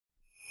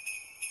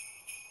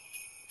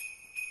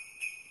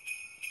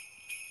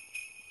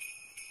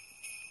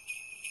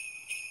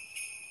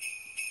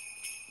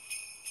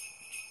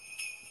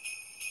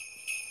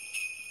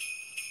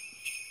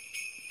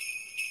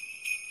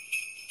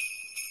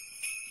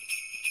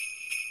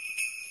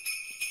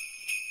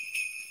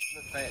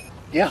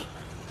Yeah.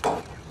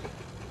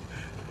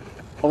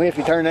 Only if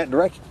you turn that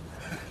direction.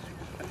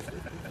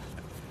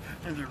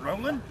 Is it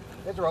rolling?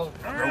 It's rolling.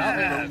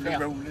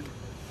 Rolling.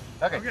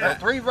 Okay, so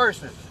 3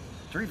 verses.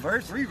 3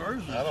 verses? 3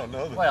 verses. I don't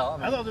know. Well, I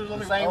mean, I thought there was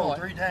only the same one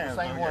 3 times.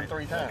 The same one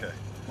 3 times. Okay.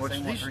 Well, it's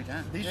Same one 3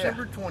 times.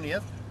 December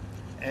 20th,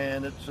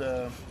 and it's,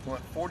 what,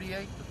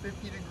 48 to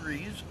 50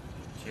 degrees.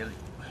 Chilly.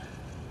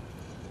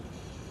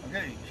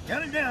 Okay,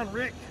 count it down,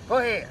 Rick. Go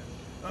ahead.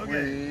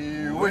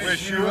 Okay. We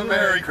wish you a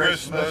Merry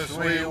Christmas.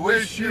 We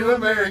wish you a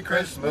Merry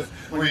Christmas.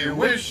 We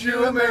wish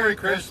you a Merry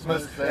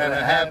Christmas and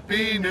a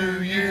Happy New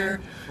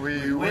Year.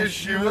 We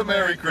wish you a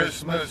Merry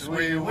Christmas.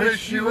 We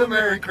wish you a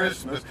Merry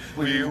Christmas.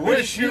 We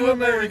wish you a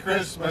Merry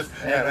Christmas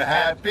and a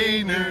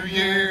Happy New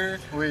Year.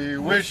 We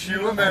wish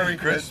you a Merry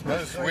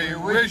Christmas. We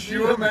wish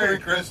you a Merry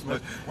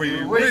Christmas.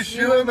 We wish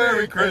you a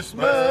Merry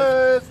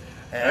Christmas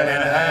and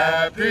a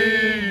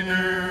Happy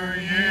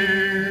New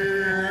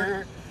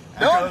Year.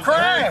 Don't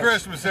cry. Merry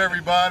Christmas,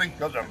 everybody.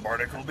 Because a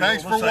barnacle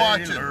Thanks builds for a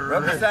watching. sailor.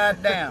 Rub it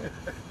side down.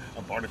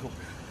 A barnacle.